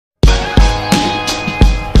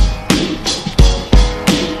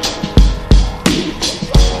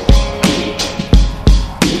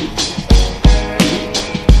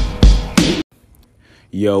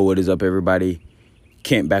Yo, what is up, everybody?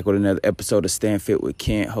 Kent back with another episode of Stand Fit with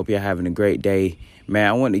Kent. Hope you're having a great day. Man,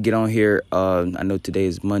 I wanted to get on here. I know today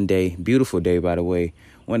is Monday. Beautiful day, by the way. I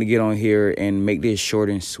wanted to get on here and make this short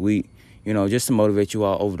and sweet, just to motivate you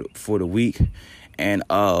all for the week. And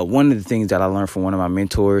one of the things that I learned from one of my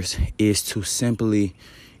mentors is to simply,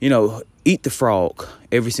 eat the frog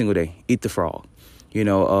every single day. Eat the frog.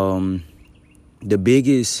 The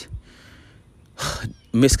biggest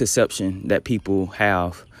misconception that people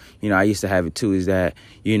have, I used to have it too, is that,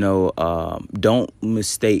 don't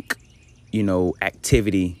mistake,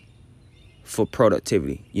 activity for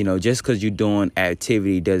productivity. Just because you're doing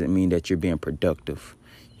activity doesn't mean that you're being productive.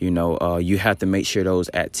 You have to make sure those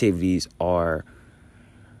activities are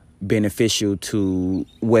beneficial to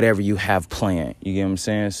whatever you have planned. You get what I'm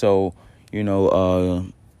saying? So,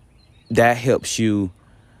 that helps you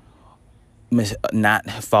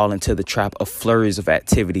not fall into the trap of flurries of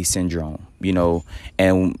activity syndrome,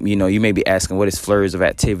 and, you may be asking, what is flurries of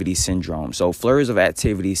activity syndrome? So flurries of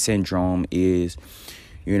activity syndrome is,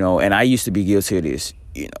 and I used to be guilty of this,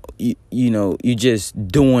 you just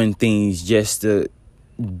doing things just to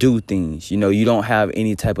do things, you don't have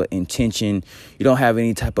any type of intention. You don't have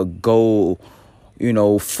any type of goal,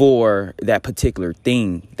 for that particular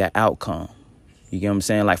thing, that outcome. You get what I'm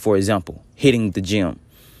saying? Like, for example, hitting the gym.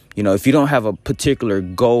 If you don't have a particular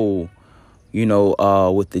goal,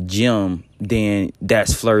 with the gym, then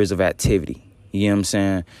that's flurries of activity. You know what I'm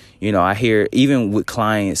saying? I hear even with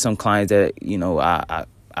clients, some clients that,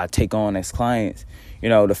 I take on as clients,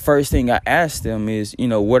 the first thing I ask them is,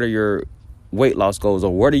 what are your weight loss goals,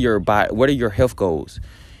 or what are your health goals?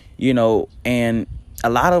 And a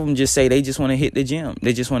lot of them just say they just want to hit the gym.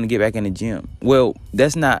 They just want to get back in the gym. Well,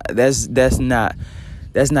 that's not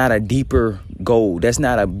a deeper goal. That's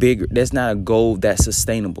not a goal that's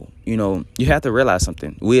sustainable. You have to realize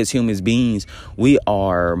something. We as human beings, we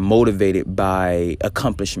are motivated by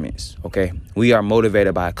accomplishments. Okay. We are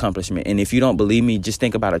motivated by accomplishment. And if you don't believe me, just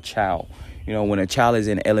think about a child. When a child is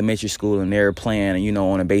in elementary school and they're playing,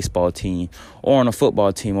 on a baseball team or on a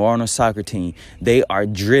football team or on a soccer team, they are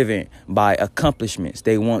driven by accomplishments.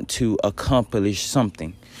 They want to accomplish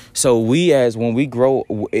something. So when we grow,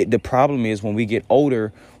 the problem is when we get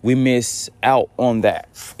older, we miss out on that.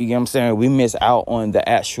 You know what I'm saying? We miss out on the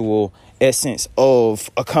actual essence of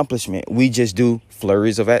accomplishment. We just do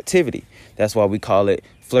flurries of activity. That's why we call it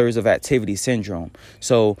flurries of activity syndrome.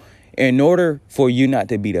 So in order for you not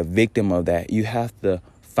to be the victim of that, you have to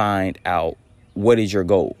find out what is your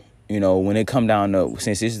goal. When it come down to,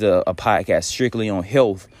 since this is a podcast strictly on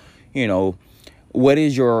health, what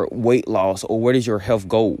is your weight loss or what is your health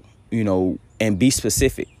goal, and be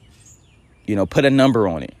specific, put a number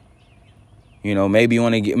on it.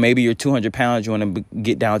 Maybe you're 200 pounds, you want to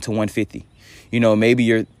get down to 150, maybe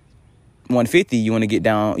you're 150, you want to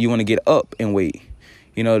get up in weight,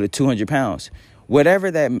 to 200 pounds. Whatever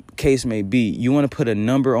that case may be, you want to put a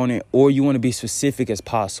number on it, or you want to be specific as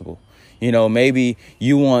possible. Maybe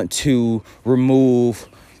you want to remove,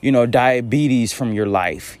 diabetes from your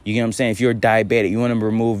life. You get what I'm saying? If you're diabetic, you want to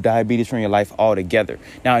remove diabetes from your life altogether.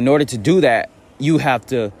 Now, in order to do that, you have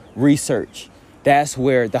to research. That's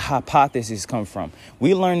where the hypothesis come from.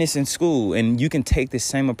 We learn this in school, and you can take the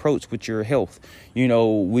same approach with your health.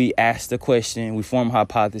 We ask the question, we form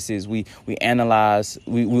hypothesis, we analyze,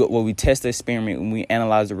 we test the experiment, and we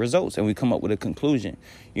analyze the results, and we come up with a conclusion.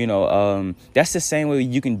 That's the same way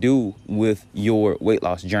you can do with your weight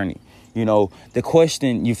loss journey. The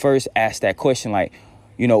question, you first ask that question, like,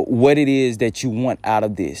 what it is that you want out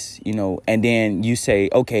of this, and then you say,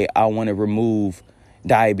 okay, I want to remove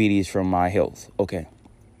diabetes from my health. Okay.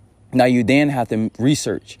 Now you then have to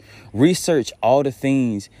research all the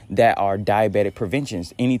things that are diabetic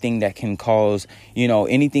preventions, anything that can cause,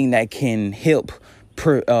 anything that can help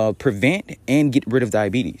prevent and get rid of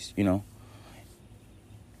diabetes.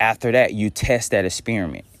 After that, you test that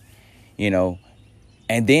experiment, and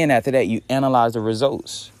then after that, you analyze the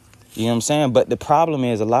results. You know what I'm saying? But the problem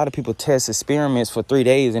is a lot of people test experiments for 3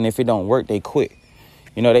 days, and if it don't work, they quit.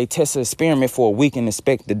 They test an experiment for a week and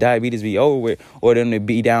expect the diabetes to be over with, or them to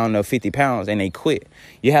be down to 50 pounds, and they quit.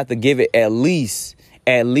 You have to give it at least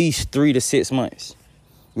 3 to 6 months.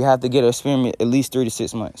 You have to get an experiment at least 3 to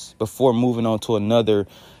 6 months before moving on to another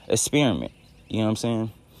experiment. You know what I'm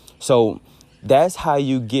saying? So that's how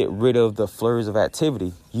you get rid of the flurries of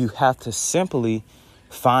activity. You have to simply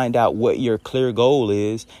find out what your clear goal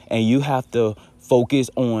is, and you have to focus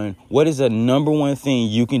on what is the number one thing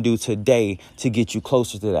you can do today to get you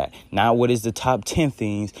closer to that. Not what is the top 10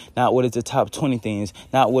 things, not what is the top 20 things,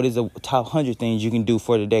 not what is the top 100 things you can do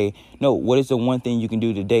for today. No, what is the one thing you can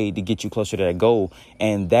do today to get you closer to that goal?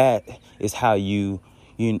 And that is how you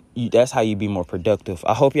that's how you be more productive.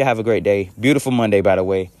 I hope you have a great day. Beautiful Monday, by the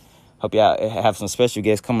way. Hope y'all have some special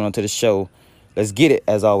guests coming onto the show. Let's get it.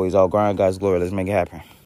 As always, all grind God's glory. Let's make it happen.